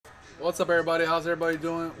What's up, everybody? How's everybody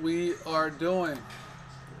doing? We are doing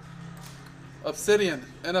Obsidian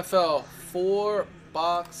NFL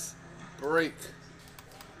 4-box break.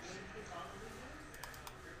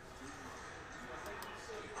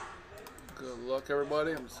 Good luck,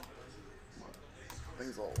 everybody.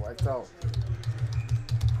 Things all wiped out.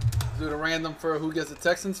 Do the random for who gets the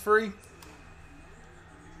Texans free.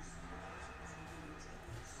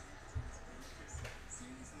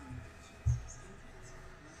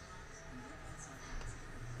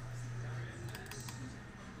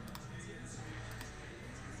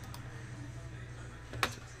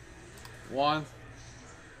 One,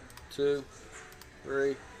 two,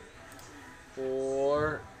 three,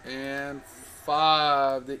 4, and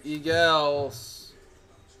 5. The Eagles.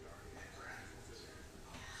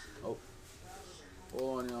 Oh,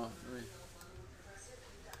 hold on, y'all. Let me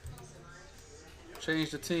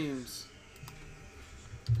change the teams.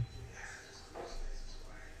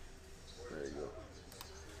 There you go.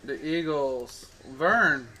 The Eagles.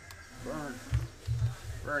 Vern,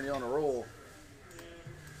 you're on a roll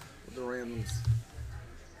with the randoms.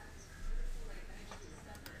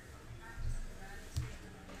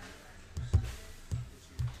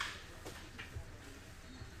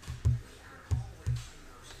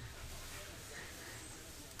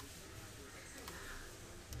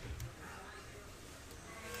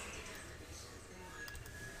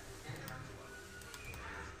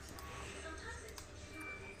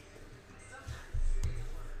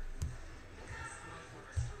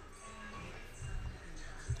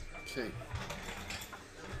 Okay.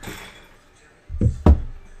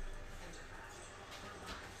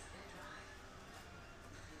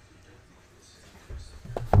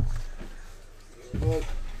 Well,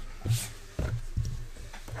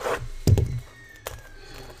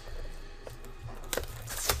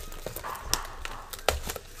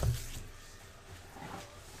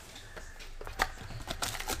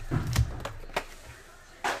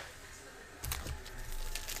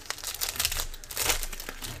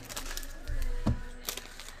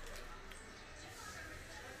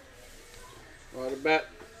 right, a bat.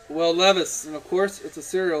 Well, Levis, and of course it's a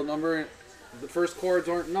serial number. The first cards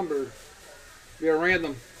aren't numbered. Be a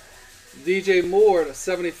random. DJ Moore to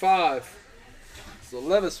 75. So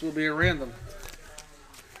Levis will be a random.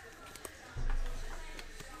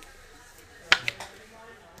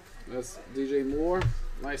 That's DJ Moore.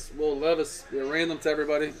 Nice. Will Levis be a random to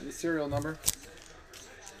everybody. The serial number.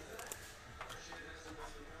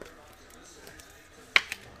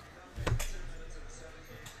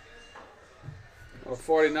 Or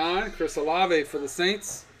 49. Chris Olave for the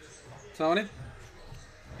Saints. Tony.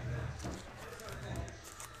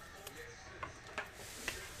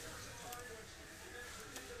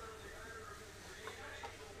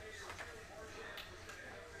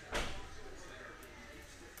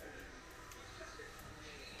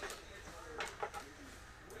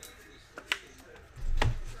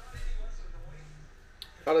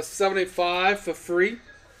 Out of 75 for free,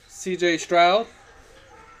 CJ Stroud.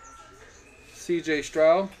 CJ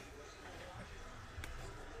Stroud.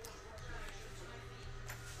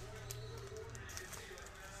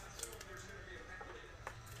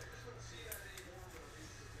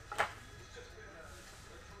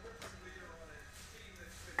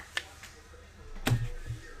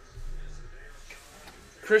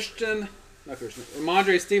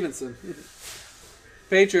 Ramondre Stevenson.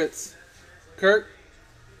 Patriots. Kirk.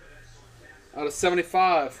 Out of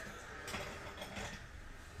 75.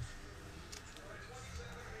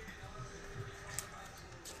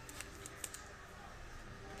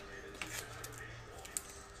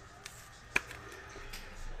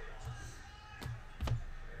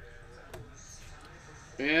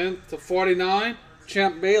 And to 49,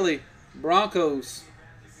 Champ Bailey, Broncos.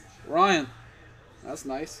 Ryan. That's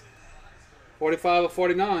nice. 45 of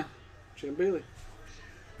 49, Champ Bailey.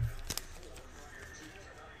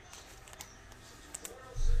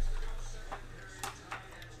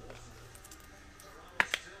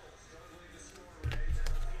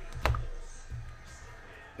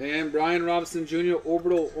 And Brian Robinson Jr.,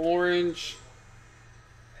 Orbital Orange,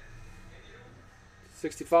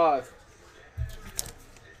 65.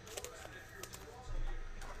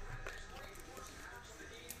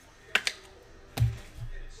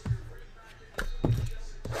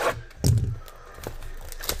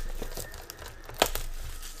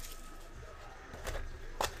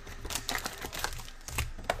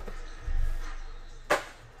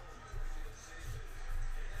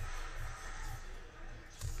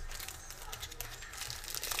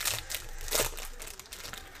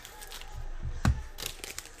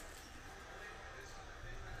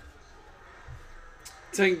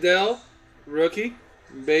 Tank Dell, rookie.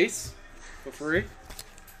 base for free.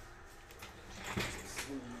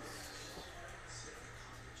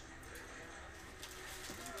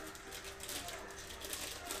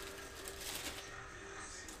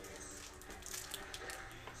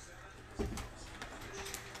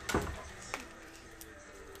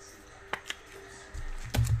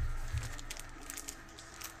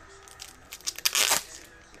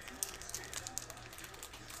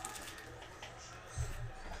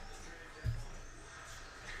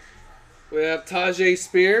 We have Tajay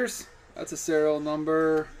Spears. That's a serial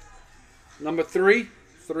number 3.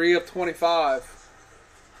 3 of 25.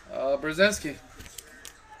 Brzezinski.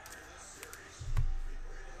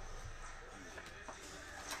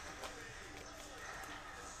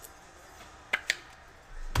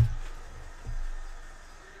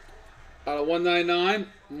 Out of 199,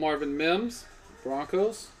 Marvin Mims,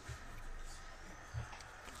 Broncos.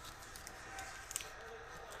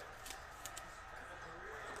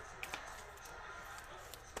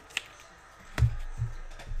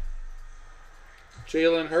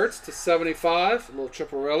 Jalen Hurts to 75, a little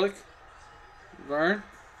triple relic. Vern.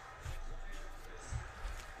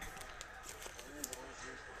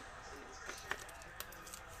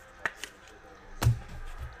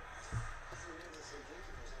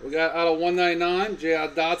 We got out of 199, J.I.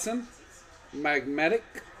 Dotson, Magnetic.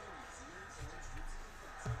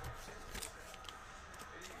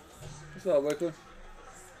 What's up, Wickler?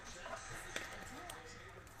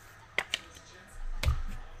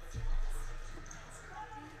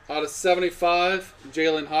 Out of 75,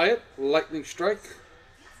 Jalen Hyatt, Lightning Strike.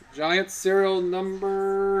 Giants serial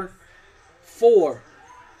number 4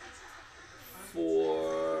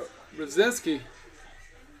 for Brzezinski.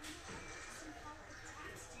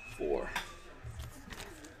 4.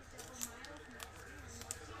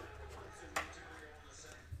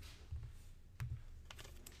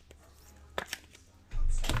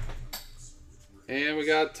 And we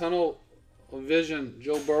got Tunnel Vision,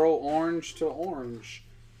 Joe Burrow, orange to orange.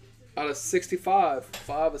 Out of 65,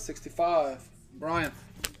 5 of 65. Brian.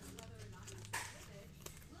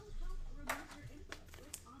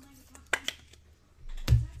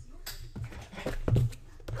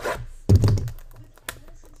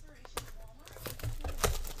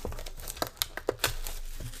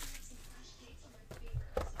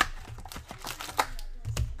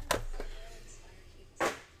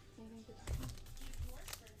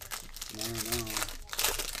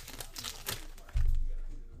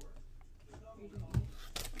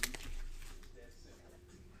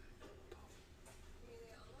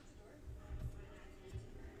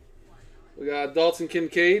 We got Dalton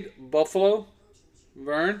Kincaid, Buffalo,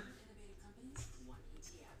 Vern.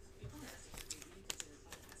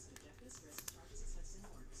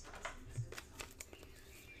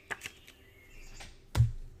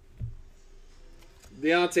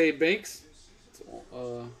 Deontay Banks,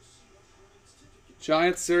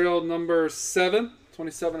 Giants serial number 7,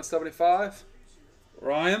 27 of 75.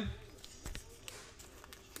 Ryan.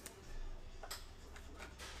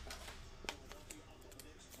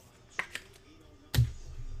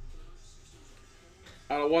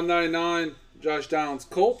 Out of 199, Josh Downs,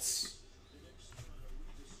 Colts.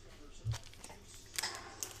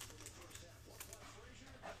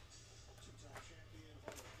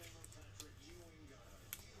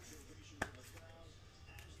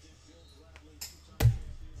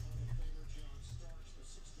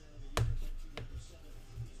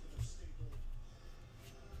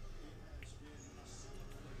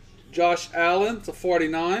 Josh Allen to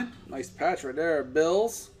 49. Nice patch right there.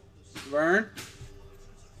 Bills. Vern.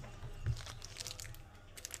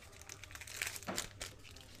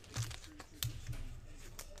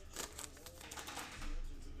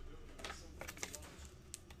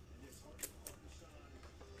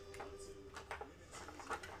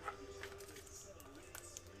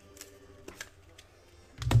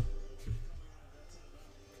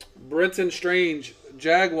 Brenton Strange,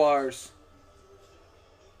 Jaguars.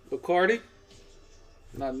 Bacardi,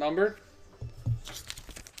 not numbered.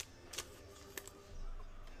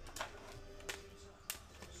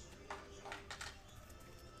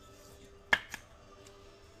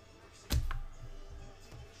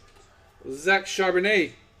 Zach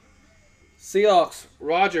Charbonnet, Seahawks,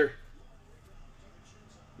 Roger,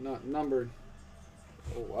 not numbered.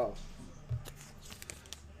 Oh, wow.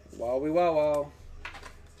 Wowie wow wow.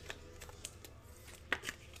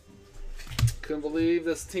 Couldn't believe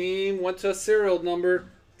this team went to a serial number.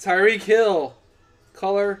 Tyreek Hill,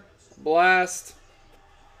 color, blast.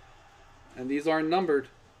 And these aren't numbered.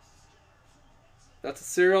 That's a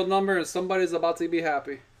serial number and somebody's about to be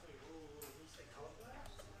happy.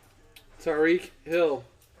 Tyreek Hill.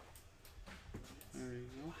 There you go.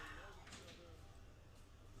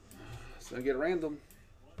 gonna get random.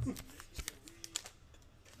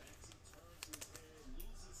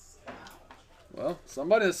 Well,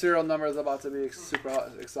 somebody in the serial number is about to be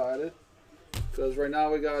super excited. Because right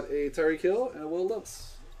now we got a Tyreek Hill and a Will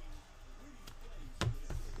Levis.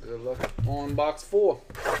 Good luck on box 4.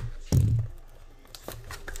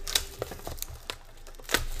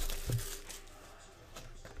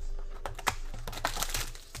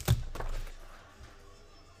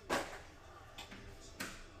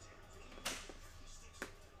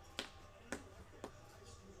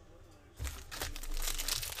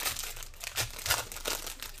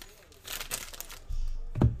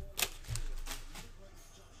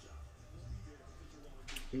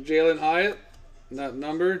 Jalen Hyatt, not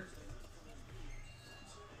numbered.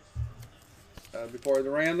 Be part of the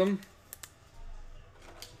random.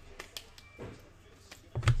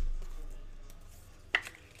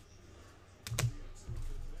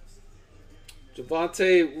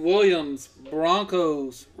 Javonte Williams,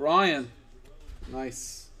 Broncos, Ryan.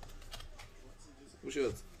 Nice. Wish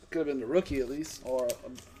it could have been the rookie at least, or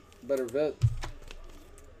a better vet.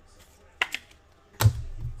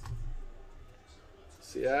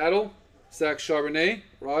 Seattle, Zach Charbonnet,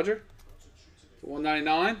 Roger,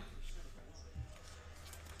 199.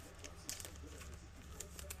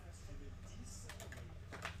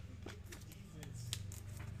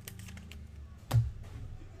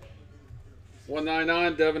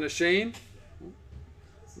 $199, Devin Ashane.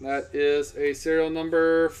 That is a serial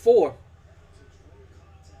number 4.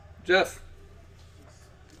 Jeff.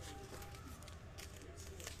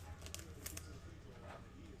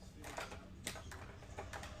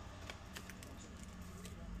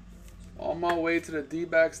 On my way to the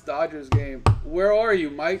D-backs Dodgers game. Where are you,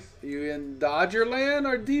 Mike? Are you in Dodger land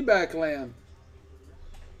or D-back land?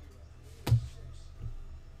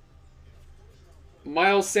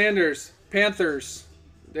 Miles Sanders, Panthers.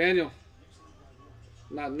 Daniel.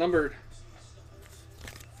 Not numbered.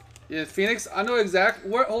 In Phoenix? I know exact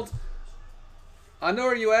where. I know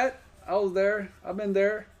where you at. I was there. I've been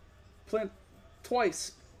there.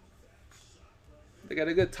 Twice. They got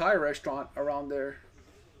a good Thai restaurant around there.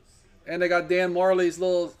 And they got Dan Marley's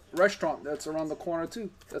little restaurant that's around the corner too.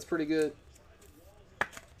 That's pretty good.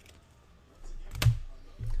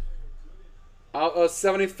 Out of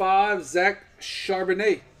 75, Zach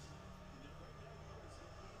Charbonnet.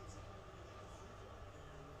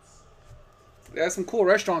 They got some cool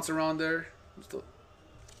restaurants around there.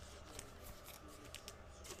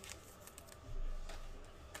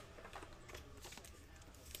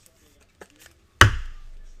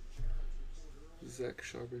 Zach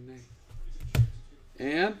Charbonnet.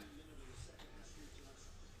 And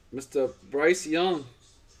Mr. Bryce Young,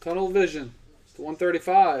 Tunnel Vision to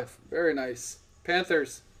 135. Very nice.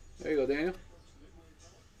 Panthers. There you go, Daniel.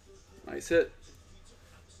 Nice hit.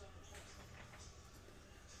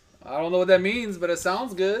 I don't know what that means, but it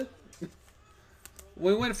sounds good.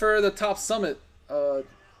 We went for the top summit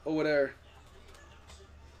over there.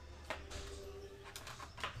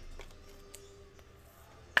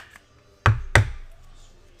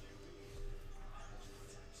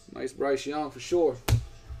 Nice Bryce Young for sure.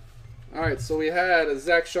 All right, so we had a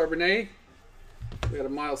Zach Charbonnet. We had a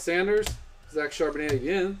Miles Sanders. Zach Charbonnet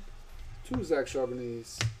again. 2 Zach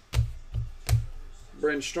Charbonnets.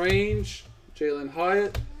 Brent Strange. Jalen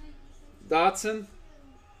Hyatt. Dotson.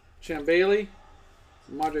 Champ Bailey.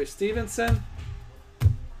 Madre Stevenson.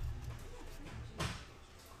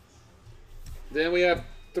 Then we have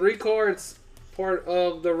 3 cards, part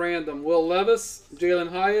of the random. Will Levis, Jalen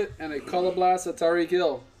Hyatt, and a color blast of Tyreek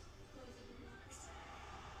Hill.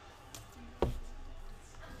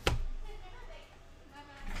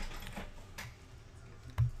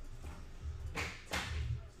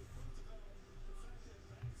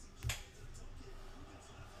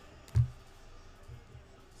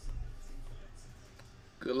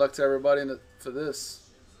 Good luck to everybody for this.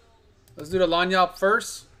 Let's do the lanyard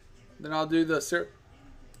first. Then I'll do the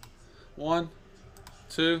 1,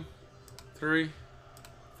 2, 3,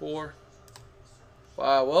 4,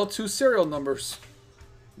 5. Well, 2 serial numbers.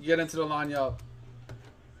 Get into the lanyard.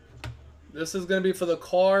 This is going to be for the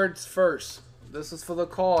cards first. This is for the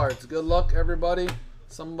cards. Good luck, everybody.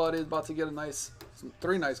 Somebody's about to get a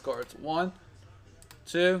 3 nice cards. 1,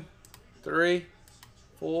 2, 3,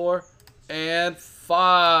 4, and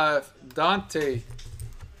 5. Dante.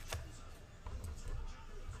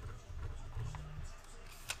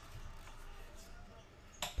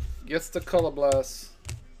 Gets the color blast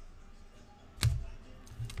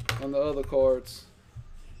on the other cards.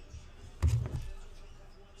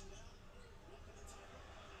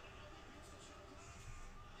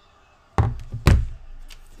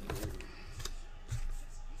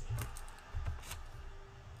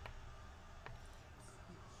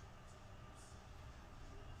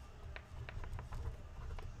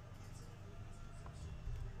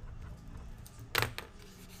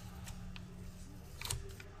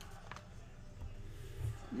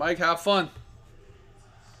 Mike, have fun.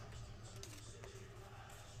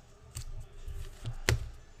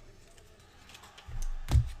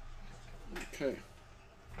 Okay.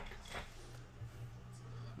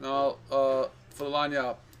 Now, for the line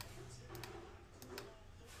up.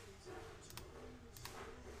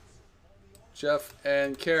 Jeff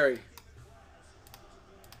and Carrie.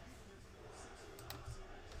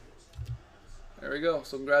 There we go.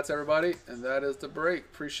 So congrats everybody, and that is the break.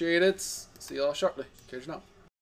 Appreciate it. See y'all shortly. Cajun out.